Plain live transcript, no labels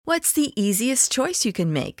What's the easiest choice you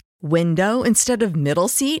can make? Window instead of middle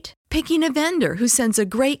seat? Picking a vendor who sends a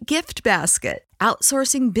great gift basket?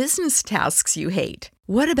 Outsourcing business tasks you hate?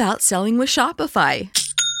 What about selling with Shopify?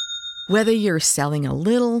 Whether you're selling a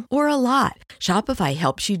little or a lot, Shopify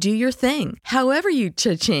helps you do your thing, however you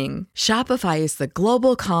cha-ching. Shopify is the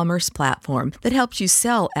global commerce platform that helps you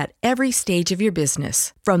sell at every stage of your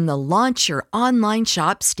business. From the launch your online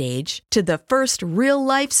shop stage to the first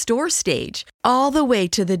real-life store stage, all the way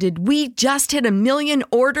to the did we just hit a million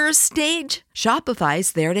orders stage.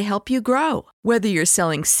 Shopify's there to help you grow. Whether you're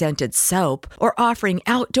selling scented soap or offering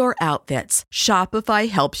outdoor outfits, Shopify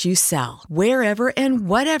helps you sell. Wherever and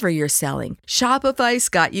whatever you're selling, Shopify's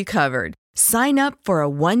got you covered. Sign up for a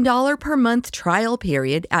 $1 per month trial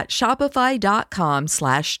period at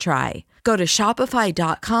shopify.com/try. Go to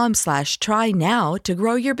shopify.com/try now to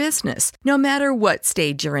grow your business, no matter what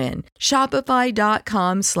stage you're in.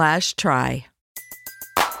 Shopify.com/try.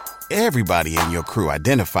 Everybody in your crew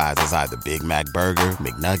identifies as either Big Mac Burger,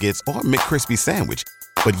 McNuggets, or McCrispy Sandwich.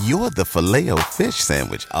 But you're the Filet-O-Fish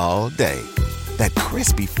Sandwich all day. That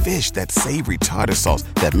crispy fish, that savory tartar sauce,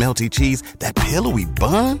 that melty cheese, that pillowy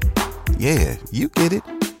bun. Yeah, you get it.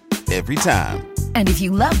 Every time. And if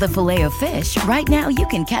you love the Filet-O-Fish, right now you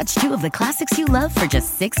can catch two of the classics you love for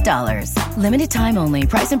just $6. Limited time only.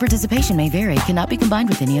 Price and participation may vary. Cannot be combined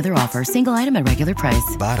with any other offer. Single item at regular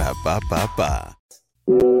price. Ba-da-ba-ba-ba.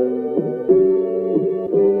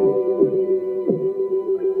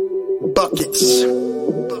 Buckets.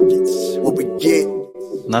 What we get.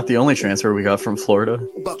 Not the only transfer we got from Florida.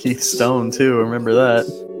 Buckets. Keith Stone, too. Remember that.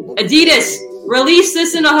 Adidas, release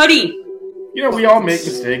this in a hoodie. You know, we all make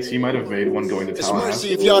mistakes. He might have made one going to Tallahassee.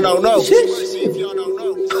 Mercy if y'all don't know.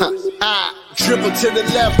 Dribble to the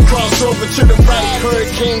left, cross over to the right.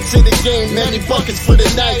 Hurricane to the game, many buckets for the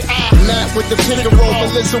night. Matt with the pick and roll,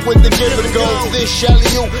 Melissa with the give and go. This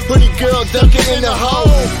Shally-oo, pretty girl dunking in the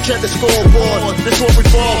hole. Check the scoreboard, this what we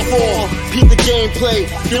fall for. Peep the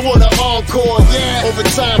gameplay, they want an encore. Yeah,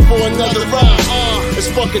 overtime for another round.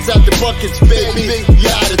 It's buckets after buckets, baby.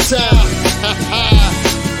 You out of time.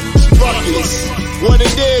 It's buckets. What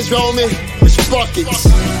it is, homie, it's buckets.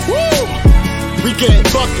 Woo! We get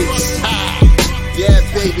buckets. Yeah,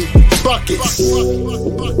 baby, buckets.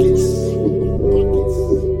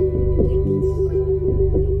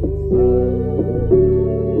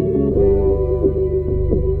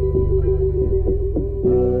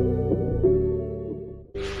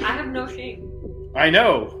 I have no shame. I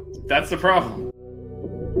know. That's the problem.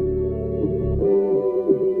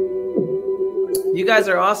 You guys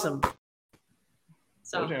are awesome.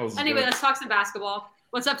 So, anyway, let's talk some basketball.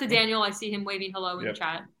 What's up to Daniel? I see him waving hello in the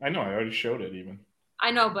chat. I know. I already showed it even. I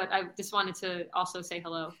know, but I just wanted to also say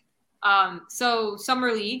hello. So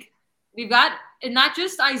Summer League. We've got not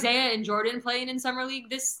just Isaiah and Jordan playing in Summer League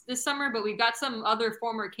this summer, but we've got some other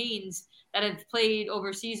former Canes that have played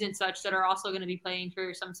overseas and such that are also going to be playing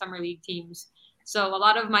for some Summer League teams. So a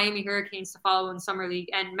lot of Miami Hurricanes to follow in Summer League.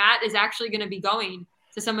 And Matt is actually going to be going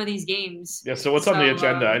to some of these games. Yeah, so what's on the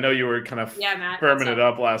agenda? I know you were kind of firming it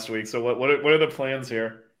up last week. So what are the plans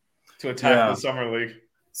here to attack the Summer League?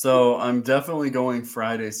 So I'm definitely going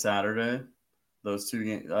Friday, Saturday. Those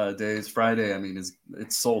 2 days. Friday, I mean,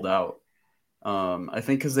 it's sold out. I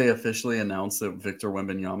think because they officially announced that Victor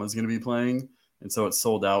Wembanyama is going to be playing. And so it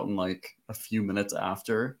sold out in like a few minutes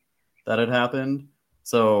after that had happened.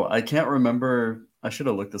 So I can't remember. I should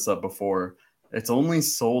have looked this up before. It's only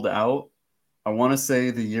sold out, I want to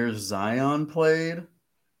say, the year Zion played,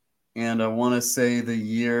 and I want to say the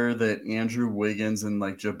year that Andrew Wiggins and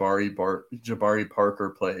like Jabari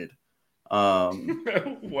Parker played. Wow,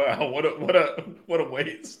 what a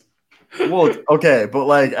waste. Well, okay, but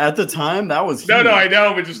like at the time that was huge. No, I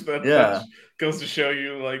know, but just that goes to show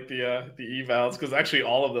you like the evals, because actually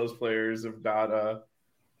all of those players have not.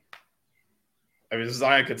 I mean,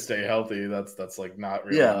 Zion could stay healthy. That's like not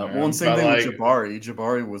really. Yeah, well, and same thing with Jabari.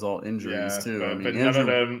 Jabari was all injuries too. But none of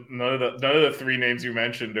the 3 names you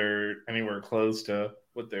mentioned are anywhere close to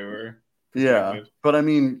what they were. Yeah, but I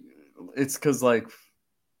mean, it's because like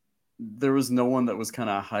there was no one that was kind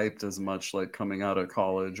of hyped as much, like coming out of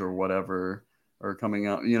college or whatever, or coming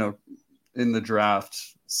out, in the draft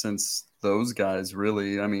since those guys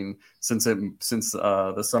really. I mean, since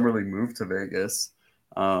the Summer League moved to Vegas.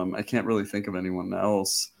 I can't really think of anyone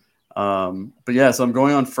else. But yeah, so I'm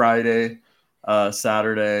going on Friday,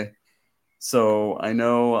 Saturday. So I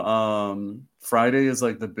know Friday is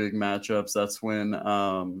like the big matchups. That's when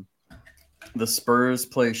the Spurs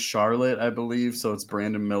play Charlotte, I believe. So it's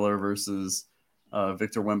Brandon Miller versus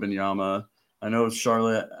Victor Wembanyama. I know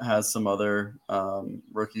Charlotte has some other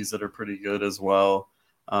rookies that are pretty good as well.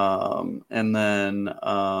 And then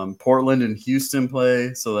Portland and Houston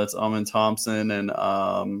play. So that's Amin Thompson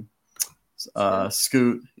and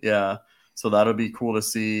Scoot. Yeah. So that'll be cool to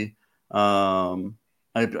see. I'm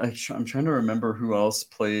trying to remember who else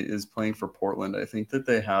is playing for Portland. I think that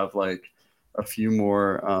they have like a few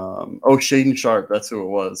more. Shaden Sharp. That's who it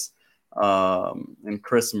was. And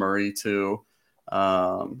Chris Murray too.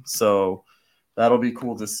 So that'll be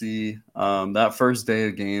cool to see. That first day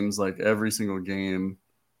of games, like every single game,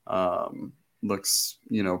 looks,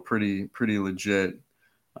 pretty legit.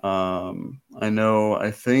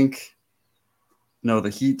 The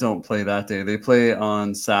Heat don't play that day. They play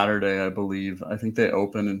on Saturday, I believe. I think they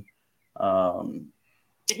open the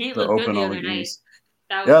Heat looked good the other night.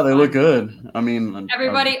 Yeah, they look good. I mean,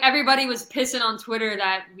 everybody was pissing on Twitter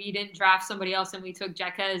that we didn't draft somebody else and we took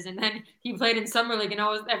Jaquez, and then he played in summer league, and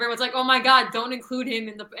everyone's like, "Oh my God, don't include him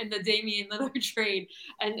in the Damian Lillard trade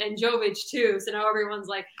and Jovic too." So now everyone's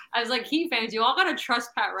like, I was like, Heat fans, you all gotta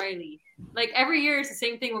trust Pat Riley. Like every year, it's the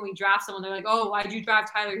same thing when we draft someone. They're like, "Oh, why'd you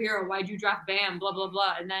draft Tyler Hero? Why'd you draft Bam? Blah blah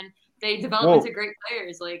blah," and then they develop into great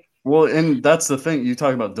players. Like, and that's the thing you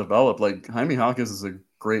talk about develop. Like Jaime Hawkins is a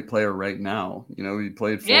great player right now. He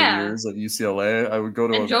played 4 years at UCLA. I would go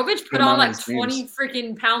to. And Jovic put on like 20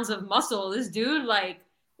 freaking pounds of muscle. This dude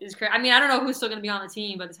is crazy. I mean, I don't know who's still going to be on the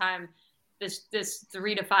team by the time this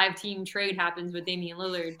 3 to 5 team trade happens with Damian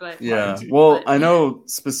Lillard. But I know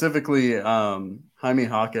specifically Jaime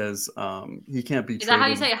Hawkes. He can't be. Is that how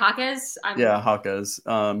you say it, Hawkes? Hawkes.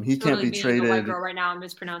 He can't be traded. White girl right now, I'm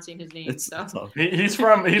mispronouncing his name. He's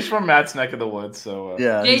from Matt's neck of the woods. So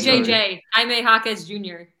JJJ, Jaime Hawkes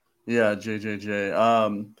Jr. Yeah,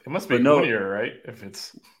 JJJ. It must be Junior, right? If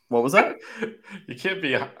it's what was that? You can't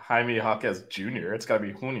be Jaime Hawkes Jr. It's got to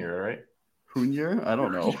be Junior, right? Junior? I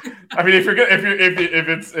don't know. I mean, if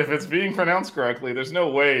it's being pronounced correctly, there's no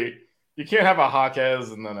way you can't have a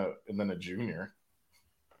Hawkes and then a Junior.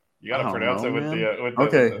 You got to pronounce it with the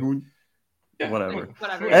whatever.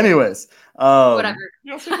 Whatever. Anyways, whatever.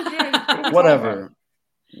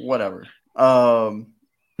 Whatever.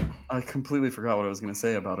 I completely forgot what I was going to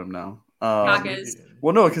say about him now. Hawkes.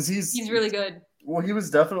 Well, no, because he's really good. Well, he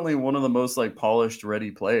was definitely one of the most polished,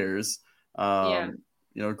 ready players.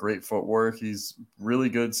 Great footwork. He's really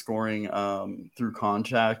good scoring through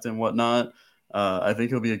contact and whatnot. I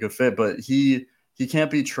think he'll be a good fit, but he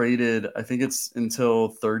can't be traded. I think it's until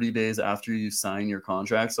 30 days after you sign your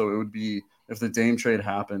contract. So it would be, if the Dame trade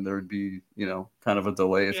happened, there would be, kind of a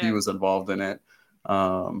delay if he was involved in it.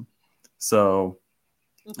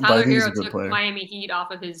 Tyler Hero took Miami Heat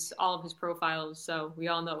off of all of his profiles, so we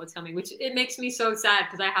all know what's coming, which it makes me so sad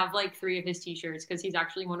because I have 3 of his t-shirts because he's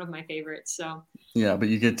actually one of my favorites. So yeah, but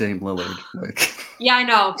you get Dame Lillard. Yeah, I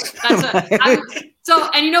know.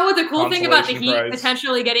 And you know what the cool thing about the Heat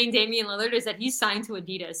potentially getting Damian Lillard is that he's signed to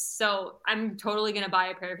Adidas. So I'm totally gonna buy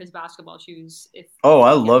a pair of his basketball shoes.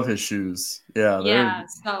 I love his shoes. Yeah. Yeah.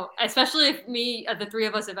 So especially if the 3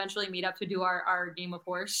 of us eventually meet up to do our game of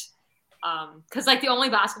horse. Because the only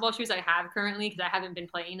basketball shoes I have currently, because I haven't been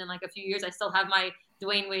playing in a few years, I still have my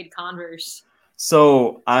Dwayne Wade Converse.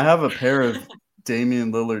 So I have a pair of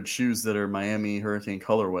Damian Lillard shoes that are Miami Hurricane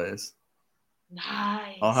colorways.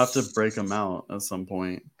 Nice. I'll have to break them out at some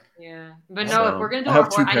point. Yeah, but no, if we're gonna do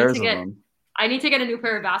I need to get a new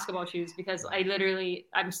pair of basketball shoes because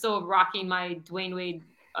I'm still rocking my Dwayne Wade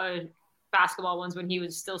basketball ones when he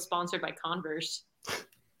was still sponsored by Converse.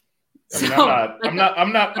 I'm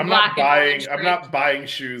not buying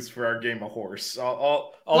shoes for our game of horse.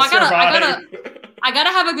 I'll survive. I gotta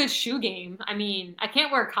have a good shoe game. I mean, I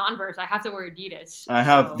can't wear Converse. I have to wear Adidas.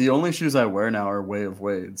 The only shoes I wear now are Way of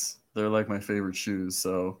Wade's. They're my favorite shoes.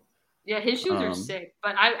 So yeah, his shoes are sick.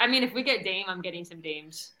 But I mean, if we get Dame, I'm getting some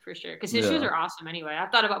Dames for sure because his shoes are awesome. Anyway,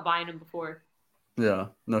 I've thought about buying them before. Yeah,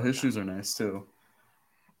 no, his shoes are nice too.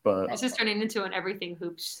 But this is turning into an everything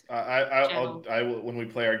hoops. I will, when we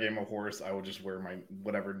play our game of horse, I will just wear my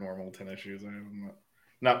whatever normal tennis shoes. I'm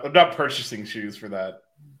not purchasing shoes for that.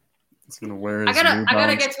 It's gonna wear. I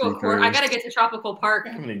gotta get to I gotta get to Tropical Park.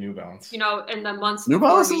 How many New Balance? In the months. New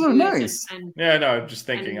Balances are nice. Yeah, no, I'm just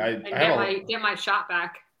thinking. Get my shot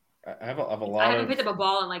back. I have a lot. I haven't picked up a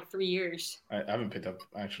ball in 3 years. I haven't picked up.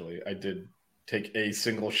 Actually, I did take a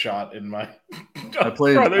single shot in my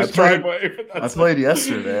brother's driveway. I played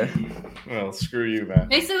yesterday. Well, screw you, man.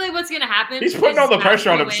 Basically, what's gonna happen? He's putting all the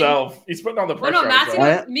pressure on himself. He's putting all the pressure on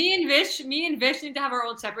himself. Me and Vish need to have our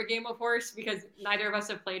own separate game of horse because neither of us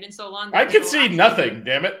have played in so long. I can see nothing.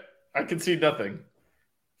 Damn it! I can see nothing.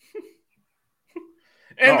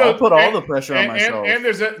 I'll put all the pressure on myself. And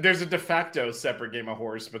there's a de facto separate game of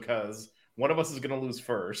horse because one of us is gonna lose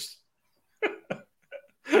first.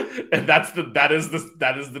 And that is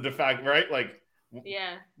the de facto, right? Like,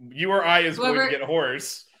 Yeah. you or I is going to get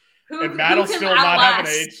horse, and Matt will can still not have an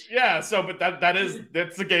outlast? H. Yeah. So, but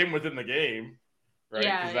that's the game within the game, right?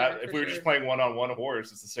 Yeah, 'Cause yeah, if for we were sure. just playing 1-on-1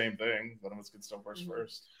 horse, it's the same thing. One of us can still horse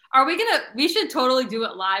first. Are we gonna? We should totally do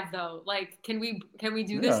it live though. Like, can we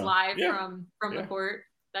do this Yeah. live Yeah. from Yeah. the court?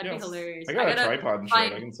 That'd Yes. be hilarious. I got a gotta tripod and find-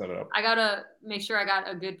 shit. I can set it up. I gotta make sure I got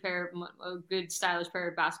a good stylish pair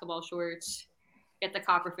of basketball shorts. Get the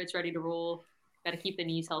copper fits ready to roll. Gotta keep the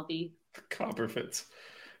knees healthy. Copper fits.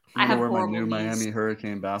 I I'm have gonna wear my horrible new knees. Miami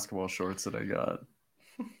Hurricane basketball shorts that I got.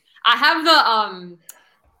 I have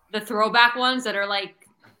the throwback ones that are like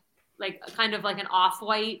kind of like an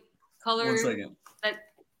off-white color. 1 second.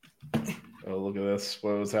 Oh, look at this.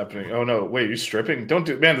 What was happening? Oh, no. Wait, you stripping? Don't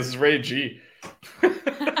do... Man, this is Ray G.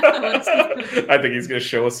 I think he's going to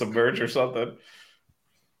show us some merch or something.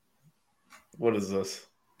 What is this?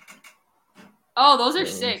 Oh, those are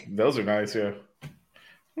sick. Those are nice, yeah.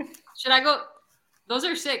 Should I go? Those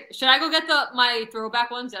are sick. Should I go get my throwback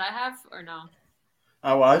ones that I have or no?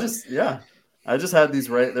 Oh, well, I just had these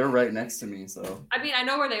they're right next to me, so. I mean, I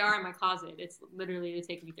know where they are in my closet. It's literally to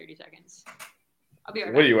take me 30 seconds. I'll be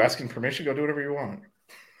right What are back. you asking permission? Go do whatever you want.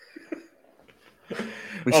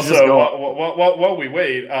 We should just Also, go. while we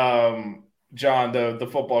wait, John, the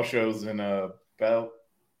football show's in about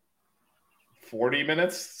 40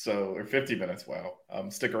 minutes, or 50 minutes. Wow.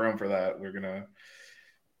 Stick around for that. We're gonna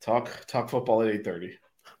talk football at 8:30.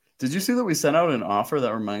 Did you see that we sent out an offer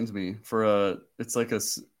that reminds me it's like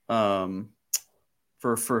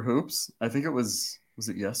for hoops? I think was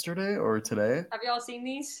it yesterday or today? Have y'all seen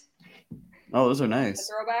these? Oh, those are The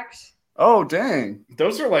nice. throwbacks? Oh, dang.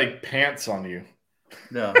 Those are like pants on you.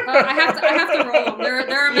 Yeah. I have to roll them.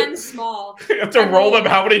 They're a men's small. You have to roll them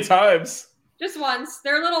how many times? Just once.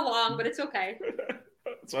 They're a little long, but it's okay.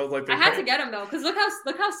 So I was like, I had to get them though, because look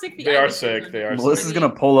how sick They are Ivy sick. is. They are. Melissa's sick. gonna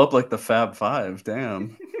pull up like the Fab Five.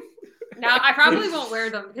 Damn. Now I probably won't wear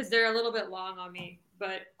them because they're a little bit long on me,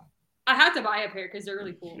 but I had to buy a pair because they're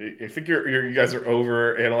really cool. I think you guys are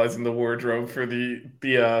over analyzing the wardrobe for the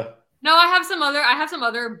No, I have some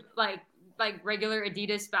other like regular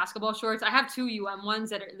Adidas basketball shorts. I have 2 UM ones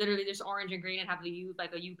that are literally just orange and green and have the U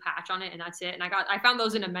like a U patch on it, and that's it. And I found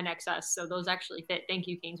those in a Men XS, so those actually fit. Thank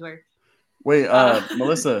you, Kingswear. Wait,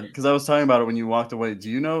 Melissa, because I was talking about it when you walked away. Do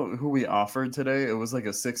you know who we offered today? It was like a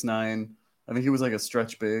 6'9". I think he was like a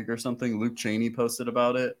stretch big or something. Luke Cheney posted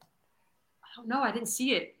about it. I don't know. I didn't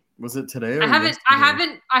see it. Was it today? Or I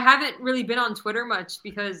yesterday? haven't really been on Twitter much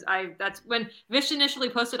because that's when Vish initially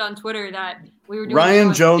posted on Twitter that we were doing Ryan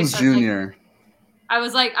the show at Jones 6. Jr. I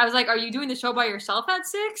was like, are you doing the show by yourself at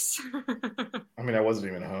 6? I mean, I wasn't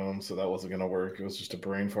even home, so that wasn't gonna work. It was just a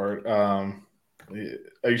brain fart. Are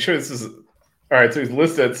you sure this is all right? So he's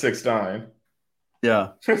listed at 6'9". Yeah.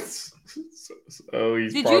 Oh,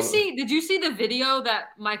 he's. Did you see the video that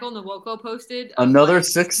Michael Nwoko posted? of, Another like,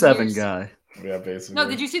 6'7" seniors? guy. Yeah, basically. No,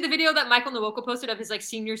 did you see the video that Michael Nwoko posted of his like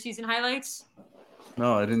senior season highlights?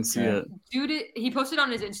 No, I didn't see it. Dude, he posted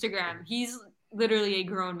on his Instagram. He's literally a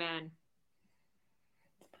grown man.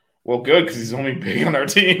 Well, good because he's only big on our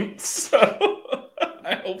team, so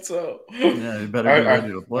I hope so. Yeah, you better be ready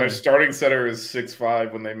to play. Our starting center is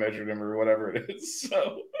 6'5" when they measured him, or whatever it is.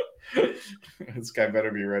 So this guy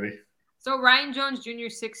better be ready. So Ryan Jones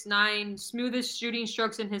Jr. 6'9", smoothest shooting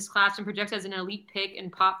strokes in his class, and projects as an elite pick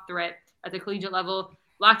and pop threat at the collegiate level.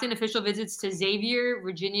 Locked in official visits to Xavier,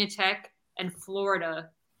 Virginia Tech, and Florida.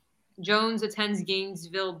 Jones attends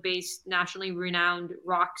Gainesville-based nationally renowned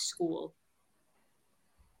Rock School.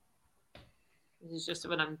 This is just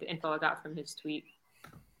what info I got from his tweet.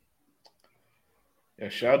 Yeah,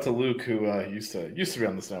 shout out to Luke who used to be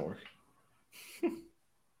on this network.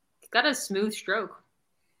 Got a smooth stroke.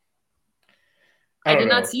 I I did don't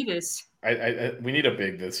not know. see this. We need a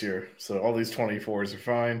big this year, so all these 24s are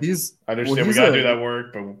fine. I understand well, we gotta do that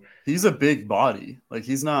work, but he's a big body. Like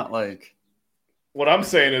he's not like. What I'm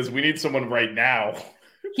saying is we need someone right now.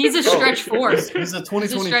 He's a stretch four. He's a He's a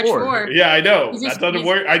 2024. stretch four. Yeah, I know. He's That just- doesn't he's-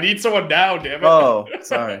 work. I need someone now, damn it. Oh,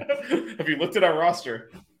 sorry. Have you looked at our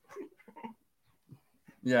roster?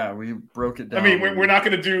 Yeah, we broke it down. I mean, we're not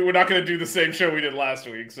gonna do the same show we did last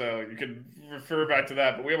week, so you can refer back to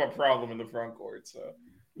that. But we have a problem in the front court, so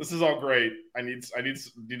this is all great. I need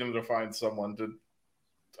them to find someone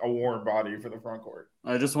a warm body for the front court.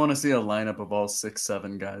 I just want to see a lineup of all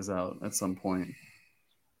 6'7" guys out at some point.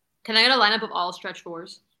 Can I get a lineup of all stretch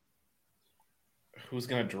fours? Who's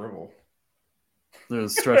gonna dribble?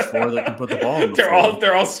 There's a stretch four that can put the ball on the floor.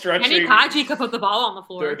 They're all stretching. Kenny Kaji could put the ball on the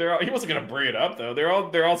floor. He wasn't gonna bring it up though. They're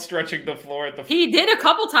all stretching the floor at the. He did a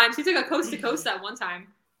couple times. He took a coast to coast that one time.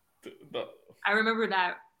 I remember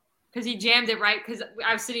that because he jammed it right. Because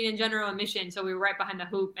I was sitting in general admission, so we were right behind the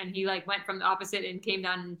hoop, and he like went from the opposite and came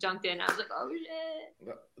down and junked in. I was like, oh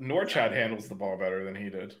shit. Norchad handles the ball better than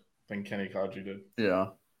Kenny Kaji did. Yeah.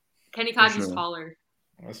 Kenny Kaji's taller.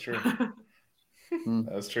 That's true.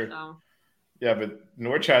 That's true. So. Yeah, but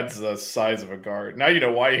Norchad's the size of a guard. Now you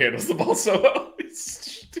know why he handles the ball so well.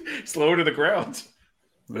 He's slower to the ground.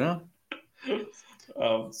 Yeah.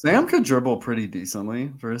 Sam could dribble pretty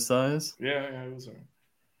decently for his size. Yeah, he was.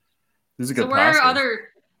 He's a good passer.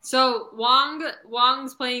 So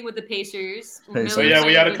Wong's playing with the Pacers. So yeah,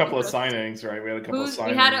 we had a couple of signings, right? We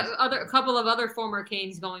had a couple of other former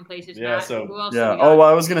Canes going places. Yeah. Matt. So who else yeah. Oh,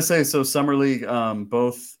 I was gonna say so. Summer League.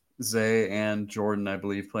 Both Zay and Jordan, I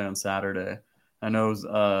believe, play on Saturday. I know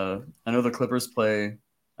the Clippers play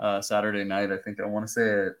Saturday night. I think I want to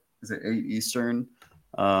say is it 8 Eastern.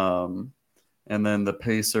 And then the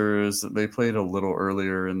Pacers, they played a little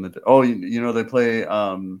earlier in the day. Oh, they play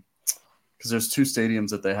because there's 2 stadiums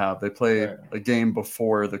that they have. They play a game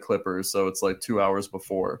before the Clippers, so it's like 2 hours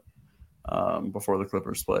before the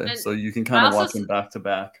Clippers play. And so you can kind of watch them back to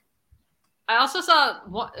back. I also saw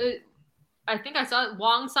I think I saw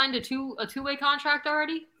Wong signed a two-way contract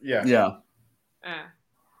already. Yeah. Yeah,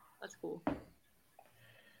 that's cool.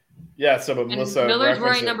 Yeah, so but Melissa Miller's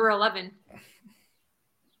wearing number 11.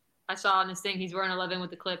 I saw on his thing he's wearing 11 with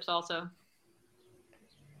the Clips also.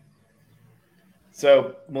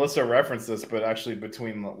 So Melissa referenced this, but actually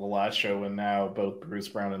between the last show and now, both Bruce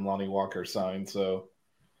Brown and Lonnie Walker signed. So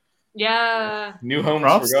yeah, new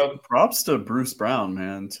homes. Props to Bruce Brown,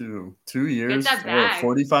 man. 2 years,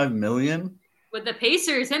 $45 million with the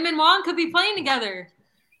Pacers. Him and Wong could be playing together.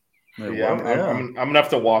 I'm gonna have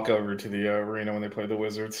to walk over to the arena when they play the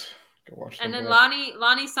Wizards. Go watch them. And then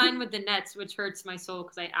Lonnie signed with the Nets, which hurts my soul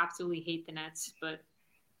because I absolutely hate the Nets. But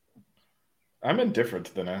I'm indifferent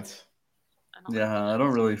to the Nets. I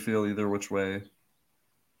don't really feel either which way.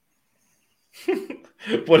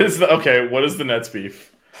 What is the Nets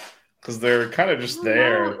beef? Because they're kind of just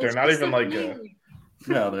there. They're not even like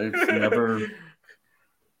Yeah, they've never.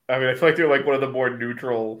 I mean, I feel like they're like one of the more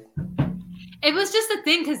neutral. It was just a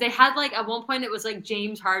thing because they had like at one point it was like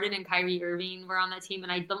James Harden and Kyrie Irving were on that team,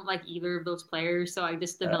 and I don't like either of those players, so I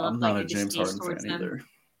just developed I'm not like a James Harden towards fan them.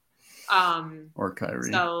 Either. Or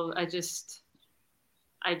Kyrie. So I just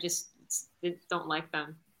don't like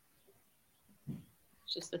them.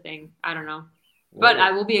 It's just a thing. I don't know. But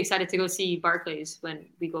I will be excited to go see Barclays when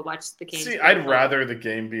we go watch the game. See, I'd rather the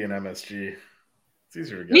game be an MSG. It's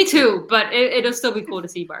easier to get. Me too, but it'll still be cool to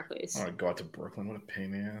see Barclays. I want to go out to Brooklyn. What a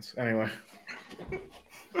pain in the ass. Anyway.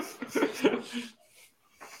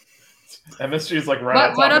 MSG is like right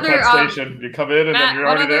outside the Penn Station. You come in and then you're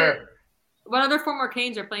already there. What other former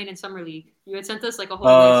Canes are playing in Summer League? You had sent us like a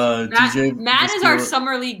whole list. Matt is our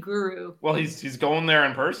Summer League guru. Well, he's going there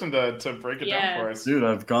in person to break it down for us. Dude,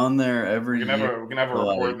 I've gone there every year. We can have a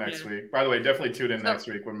report next week. By the way, definitely tune in next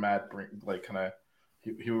week when Matt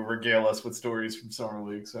he will regale us with stories from Summer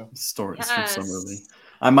League. So stories from Summer League.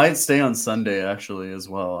 I might stay on Sunday actually as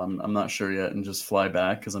well. I'm not sure yet, and just fly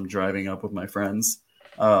back because I'm driving up with my friends.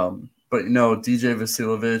 But DJ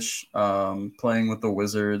Vasiljevic playing with the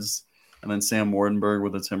Wizards. And then Sam Wardenberg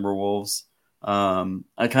with the Timberwolves.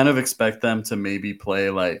 I kind of expect them to maybe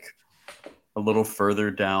play like a little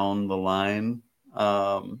further down the line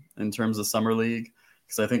in terms of Summer League.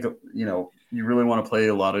 Because I think, you really want to play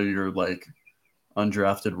a lot of your like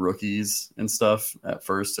undrafted rookies and stuff at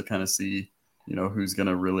first to kind of see, who's going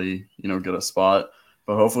to really, get a spot.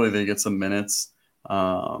 But hopefully they get some minutes.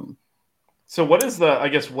 So so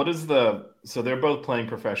they're both playing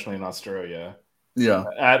professionally in Australia. Yeah,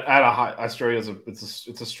 at a high Australia's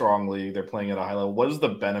it's a strong league. They're playing at a high level. What is the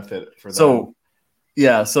benefit for them?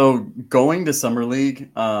 So going to Summer League,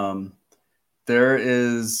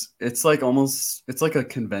 it's like a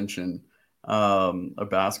convention, a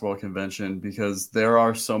basketball convention, because there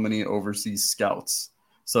are so many overseas scouts.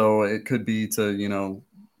 So it could be to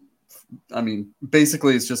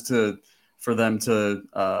basically it's just for them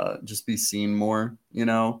to just be seen more,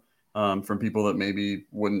 from people that maybe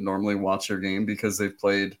wouldn't normally watch their game because they've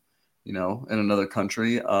played, in another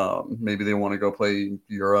country. Maybe they want to go play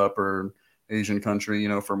Europe or Asian country,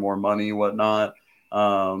 for more money, whatnot.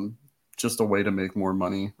 Just a way to make more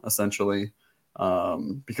money, essentially.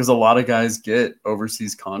 Because a lot of guys get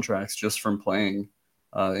overseas contracts just from playing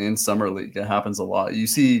in Summer League. It happens a lot. You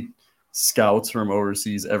see scouts from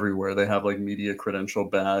overseas everywhere. They have like media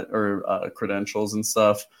credentials and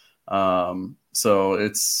stuff. So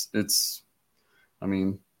it's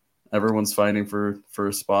everyone's fighting for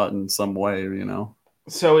a spot in some way,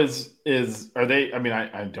 So are they,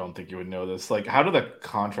 I don't think you would know this. Like, how do the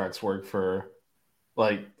contracts work for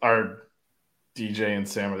like are DJ and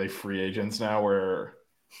Sam, are they free agents now, or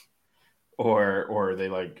are they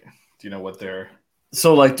like? Do you know what they're?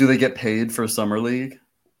 So like, do they get paid for summer league?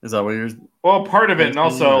 Is that what you're? Well, part of it, and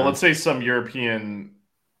also or- let's say some European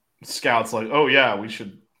scouts like, oh yeah, we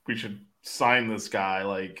should sign this guy.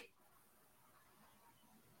 Like,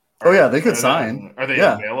 Oh yeah, they could sign. Are they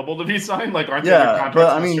Yeah. available to be signed? Like, aren't they Yeah, under contracts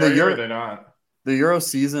but I in mean, Australia, or are they not? The Euro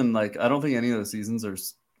season, like I don't think any of the seasons are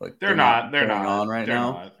like They're not going on right They're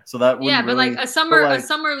now. not. So that wouldn't Yeah, but really, like a like,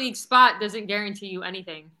 summer league spot doesn't guarantee you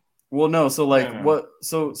anything. well, no. So like, Yeah. what?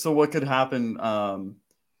 So what could happen?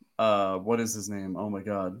 What is his name? Oh my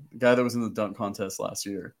god, the guy that was in the dunk contest last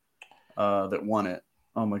year, that won it.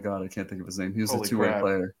 Oh my god, I can't think of his name. He was Holy a two-way crap.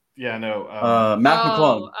 player. Yeah, no. Mac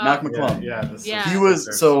McClung. oh, Mac McClung. Yeah.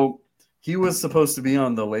 He was supposed to be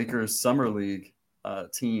on the Lakers summer league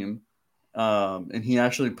team, and he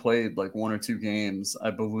actually played like one or two games,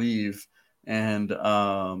 I believe. And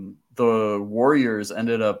the Warriors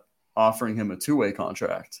ended up offering him a two-way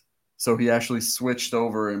contract, so he actually switched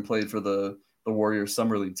over and played for the Warriors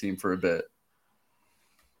summer league team for a bit.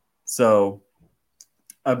 So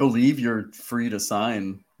I believe you're free to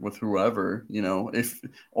sign with whoever,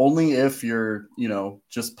 if you're,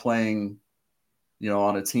 just playing,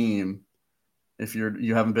 on a team. If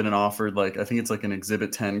you haven't been offered, like, I think it's like an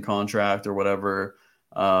Exhibit 10 contract or whatever,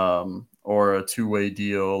 or a two-way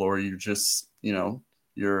deal, or you just, you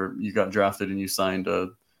got drafted and you signed a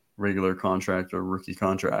regular contract or rookie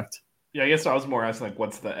contract. Yeah, I guess I was more asking like,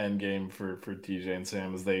 what's the end game for TJ and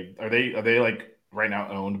Sam? Are they like right now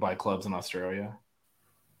owned by clubs in Australia?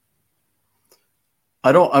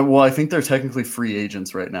 I think they're technically free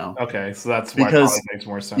agents right now. Okay, so that's why it Because- probably makes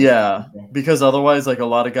more sense. Yeah, Okay. because otherwise, like a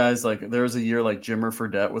lot of guys, like there was a year like Jimmer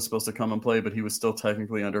Fredette was supposed to come and play, but he was still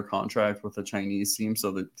technically under contract with the Chinese team,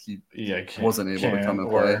 so that he wasn't able to come and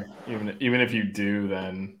play. Even if you do,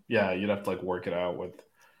 then yeah, you'd have to like work it out with.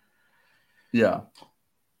 Yeah,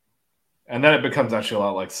 And then it becomes actually a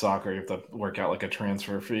lot like soccer. You have to work out like a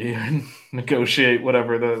transfer fee and negotiate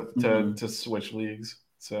whatever to switch leagues.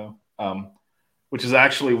 So, which is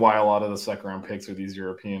actually why a lot of the second round picks are these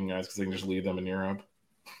European guys, because they can just leave them in Europe.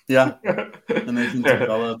 yeah, and they can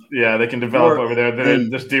develop. Yeah, they can develop over there. Then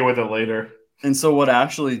just deal with it later. And so what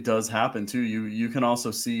actually does happen too, you can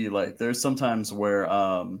also see like there's sometimes where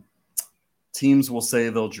teams will say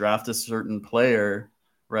they'll draft a certain player,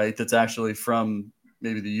 right, that's actually from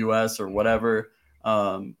maybe the US or whatever,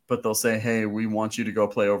 but they'll say, hey, we want you to go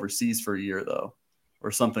play overseas for a year though, or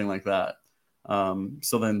something like that.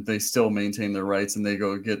 So then they still maintain their rights and they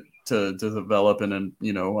go get to develop in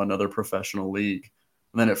another professional league.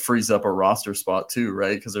 And then it frees up a roster spot too,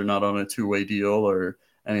 right? Because they're not on a two-way deal or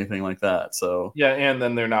anything like that. So yeah, and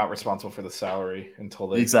then they're not responsible for the salary until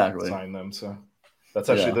they sign them. So that's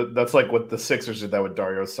actually that's like what the Sixers did that with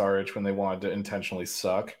Dario Saric when they wanted to intentionally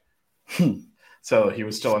suck. So he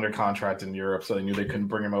was still under contract in Europe, so they knew they couldn't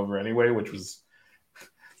bring him over anyway, which was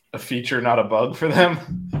a feature, not a bug for them.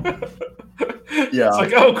 Yeah, it's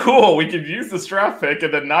like, oh, cool, we could use this draft pick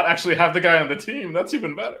and then not actually have the guy on the team. That's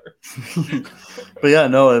even better. But yeah,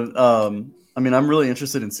 no, I mean, I'm really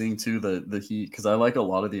interested in seeing too the Heat, because I like a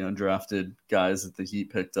lot of the undrafted guys that the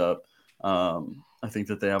Heat picked up. I think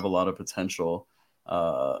that they have a lot of potential.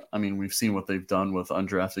 I mean, we've seen what they've done with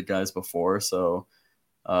undrafted guys before, so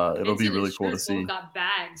it'll be really cool to see. Both got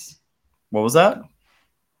bags. What was that?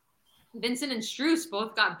 Vincent and Strus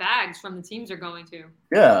both got bags from the teams they're going to.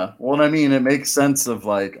 Yeah, well, and I mean, it makes sense of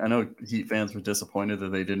like, I know Heat fans were disappointed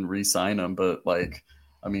that they didn't re-sign them, but like,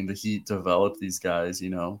 I mean, the Heat developed these guys,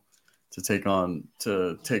 to take on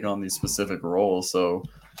these specific roles. So,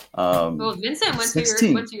 well, Vincent went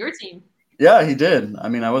to your team. Yeah, he did. I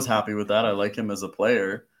mean, I was happy with that. I like him as a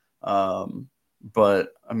player.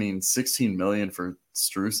 But I mean, $16 million for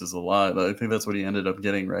Strus is a lot. I think that's what he ended up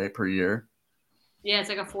getting, right, per year. Yeah, it's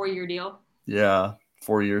like a 4-year deal. Yeah,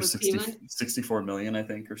 4 years, 64 million, I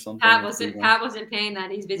think, or something. Pat wasn't paying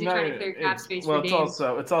that. He's busy trying to clear cap space for Dame.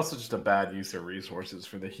 It's also just a bad use of resources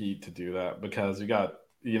for the Heat to do that, because you got,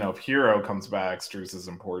 if Hero comes back, Strus's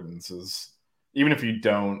importance is, even if you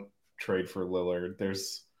don't trade for Lillard,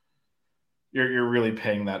 you're really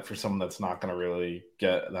paying that for someone that's not going to really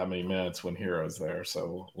get that many minutes when Hero's there.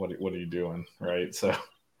 So what are you doing, right? So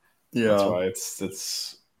yeah, that's why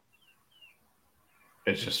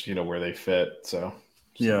it's just where they fit. So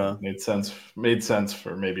yeah, made sense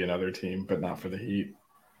for maybe another team, but not for the Heat.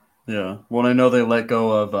 Yeah, well, I know they let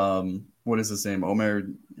go of what is his name? Omer.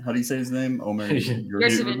 How do you say his name? Omer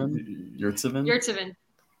Yurtseven.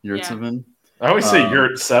 Yurtseven. I always say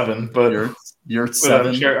Yurt7, but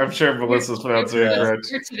Yurtseven. I'm sure Melissa's pronouncing it correct.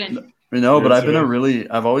 Yurtseven. No, but Yes, I've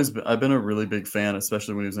been a really big fan,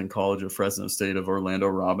 especially when he was in college at Fresno State, of Orlando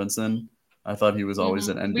Robinson. I thought he was always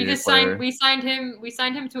an NBA player. We signed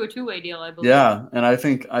him to a two-way deal, I believe. Yeah, and I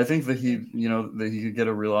think that he could get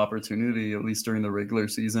a real opportunity at least during the regular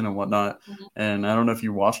season and whatnot. Mhm. And I don't know if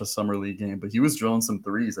you watched a summer league game, but he was drilling some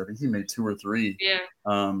threes. I think he made 2 or 3. Yeah.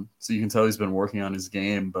 So you can tell he's been working on his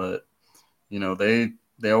game, but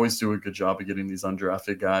they always do a good job of getting these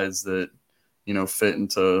undrafted guys that fit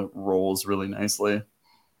into roles really nicely.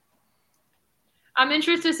 I'm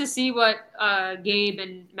interested to see what Gabe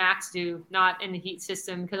and Max do, not in the Heat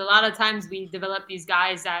system, because a lot of times we develop these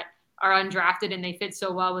guys that are undrafted and they fit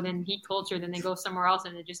so well within Heat culture, then they go somewhere else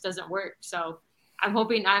and it just doesn't work. So I'm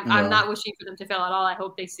hoping I'm not wishing for them to fail at all. I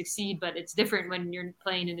hope they succeed, but it's different when you're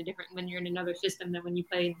playing when you're in another system than when you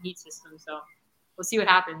play in the Heat system. So we'll see what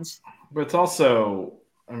happens. But it's also,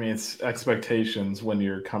 I mean, it's expectations when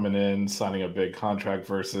you're coming in, signing a big contract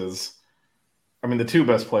versus, I mean, the 2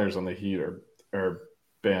 best players on the Heat are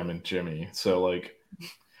Bam and Jimmy. So like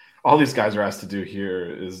all these guys are asked to do here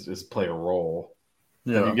is play a role.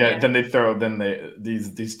 Yeah.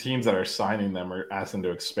 These teams that are signing them are asking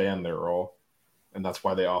to expand their role. And that's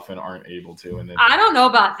why they often aren't able to. And then, I don't know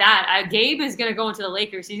about that. Gabe is going to go into the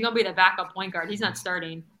Lakers. He's going to be the backup point guard. He's not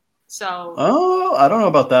starting. So. Oh, I don't know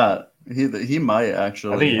about that. He might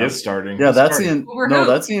actually. I think he is starting. Yeah, that's starting.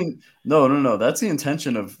 That's the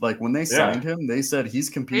intention of, like, when they signed him, they said he's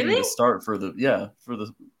competing to start for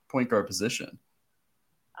the point guard position.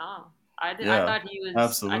 Oh, I thought he was.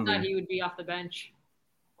 Absolutely. I thought he would be off the bench.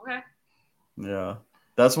 Okay. Yeah,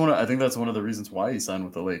 I think that's one of the reasons why he signed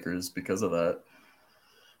with the Lakers, because of that.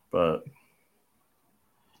 But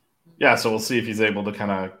yeah, so we'll see if he's able to kind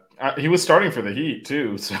of. He was starting for the Heat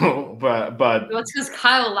too, so but well, it's because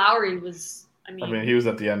Kyle Lowry was. I mean, he was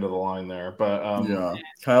at the end of the line there, but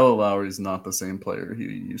Kyle Lowry's not the same player he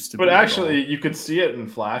used to be. But actually, you could see it in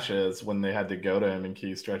flashes when they had to go to him in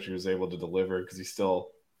key stretch. He was able to deliver because he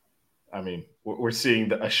still. I mean, we're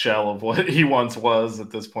seeing a shell of what he once was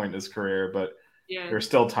at this point in his career, but there are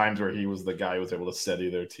still times where he was the guy who was able to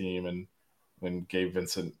steady their team, and when Gabe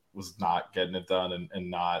Vincent was not getting it done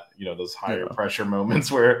and not, those higher pressure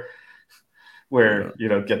moments where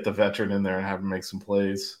get the veteran in there and have him make some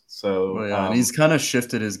plays. So and he's kind of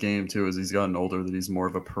shifted his game too as he's gotten older, that he's more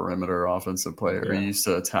of a perimeter offensive player. Yeah. He used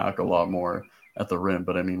to attack a lot more at the rim,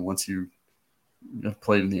 but I mean, once you have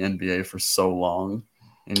played in the NBA for so long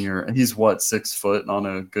and he's 6 foot on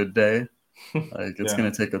a good day, like it's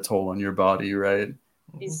going to take a toll on your body, right?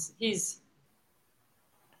 He's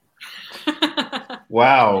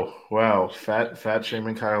Wow. Fat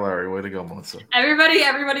shaming Kyle Lowry. Way to go, Melissa.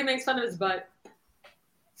 Everybody makes fun of his butt.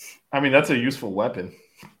 I mean, that's a useful weapon.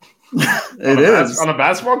 It is. On a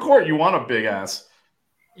basketball court, you want a big ass.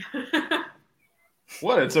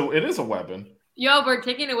 What? It is a weapon. Yo, we're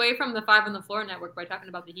taking away from the 5 on the Floor network by talking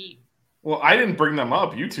about the Heat. Well, I didn't bring them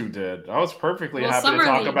up. You 2 did. I was perfectly happy to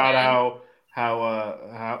talk about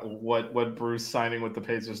how what Bruce signing with the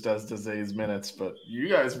Pacers does to Zay's minutes, but you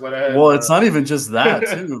guys went ahead. Well, it's not even just that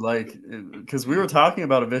too, like, because we were talking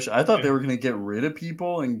about I thought they were going to get rid of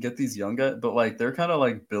people and get these young guys, but like they're kind of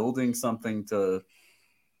like building something to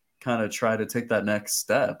kind of try to take that next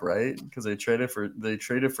step, right? Because they traded for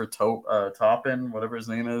Toppin, whatever his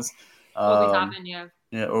name is. Obi Toppin, yeah,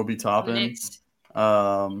 Obi Toppin.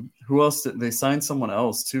 Who else they signed? Someone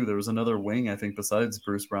else too. There was another wing, I think, besides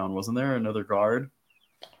Bruce Brown. Wasn't there another guard?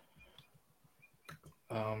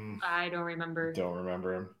 I don't remember. Don't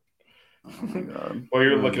remember him. Oh my god. Well,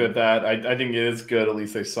 you're looking at that. I think it is good. At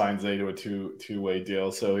least they signed Zay to a two-way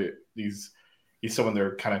deal. So he's someone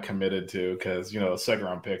they're kind of committed to, because second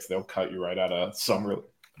round picks, they'll cut you right out of summer.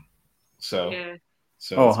 So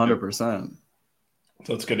 100%.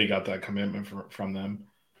 So it's good he got that commitment from them.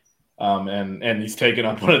 And he's taken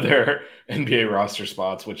up one of their NBA roster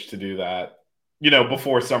spots, which to do that,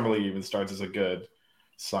 before summer league even starts, is a good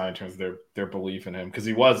sign in terms of their belief in him, because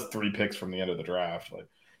he was 3 picks from the end of the draft. Like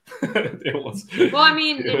it was. Well, I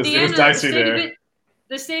mean, it was dicey there.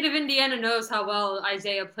 The state of Indiana knows how well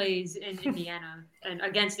Isaiah plays in Indiana and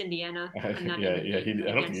against Indiana. I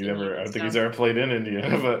don't think he's ever played in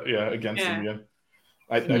Indiana, but against Indiana.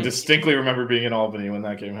 I distinctly remember being in Albany when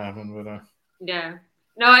that game happened. Yeah.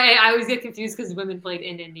 No, I always get confused because women played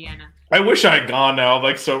in Indiana. I wish I had gone now.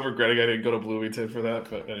 I'm so regretting I didn't go to Bloomington for that.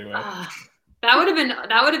 But anyway, that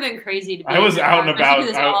would have been crazy to be. I was out and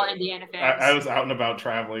about. All Indiana fans. I was out and about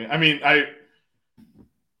traveling. I mean,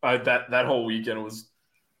 that whole weekend was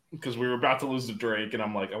because we were about to lose to Drake, and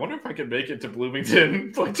I'm like, I wonder if I could make it to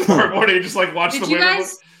Bloomington like tomorrow morning, just like watch the women.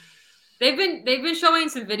 Guys, they've been showing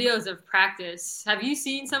some videos of practice. Have you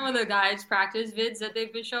seen some of the guys' practice vids that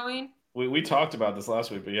they've been showing? We talked about this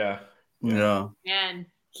last week, but yeah. Man,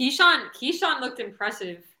 Keyshawn looked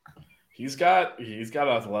impressive. He's got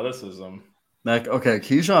athleticism. Like, okay,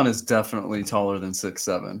 Keyshawn is definitely taller than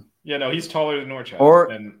 6'7". Yeah, no, he's taller than Norchad.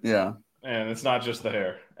 And it's not just the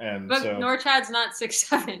hair. But Norchad's not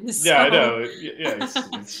 6'7". So. Yeah, I know. Yeah, he's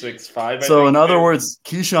 6'5". So in other words,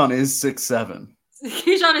 Keyshawn is 6'7".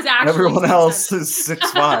 Keyshawn is actually everyone else is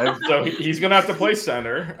 6'5". So he's gonna have to play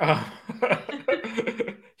center.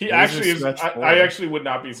 He actually is. I actually would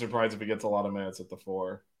not be surprised if he gets a lot of minutes at the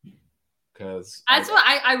 4. Because that's what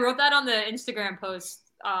I wrote that on the Instagram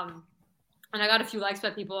post. And I got a few likes by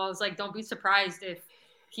people. I was like, don't be surprised if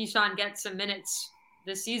Keyshawn gets some minutes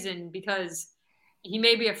this season, because he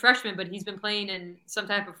may be a freshman, but he's been playing in some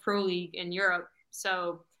type of pro league in Europe.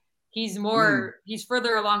 So he's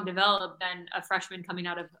further along developed than a freshman coming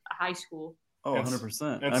out of high school. Oh,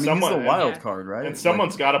 100%. And I mean, he's a wild card, right? And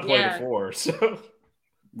someone's got to play the 4. So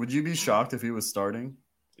would you be shocked if he was starting?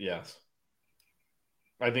 Yes.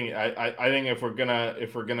 I think if we're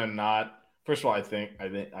gonna not, first of all, I think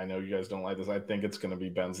I know you guys don't like this. I think it's gonna be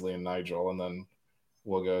Bensley and Nigel, and then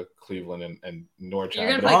we'll go Cleveland and Norchad. You're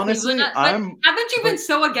gonna play honestly, Cleveland haven't you been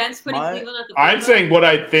so against putting Cleveland at the? I'm saying what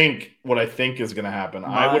I think is gonna happen.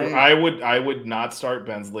 I would not start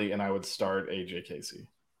Bensley, and I would start AJ Casey.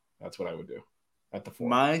 That's what I would do at the 4.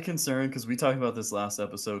 My concern, because we talked about this last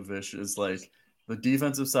episode, Vish, is like the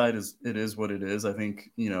defensive side is what it is. I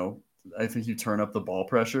think you turn up the ball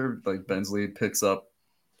pressure. Like Bensley picks up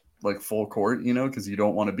like full court, because you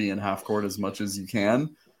don't want to be in half court as much as you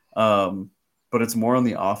can. But it's more on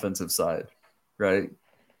the offensive side, right?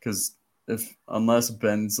 Because unless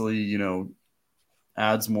Bensley,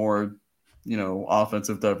 adds more,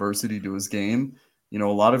 offensive diversity to his game, a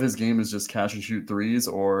lot of his game is just catch and shoot threes,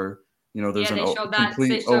 or there's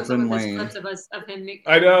complete open lane. Of him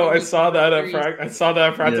I know. I saw that at practice.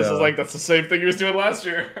 I was like, that's the same thing he was doing last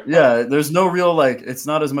year. Yeah, there's no real it's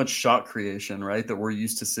not as much shot creation, right, that we're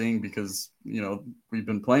used to seeing because we've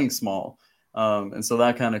been playing small, and so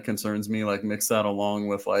that kind of concerns me. Like mix that along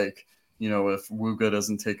with if Wooga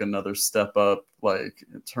doesn't take another step up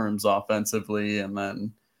in terms offensively, and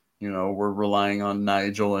then we're relying on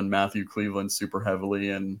Nigel and Matthew Cleveland super heavily,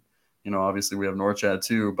 and obviously we have Norchad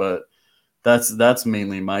too, but that's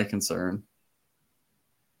mainly my concern.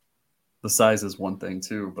 The size is one thing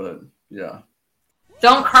too, but yeah.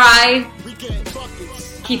 Don't cry.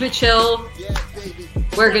 Keep it chill.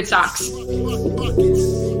 Wear good socks.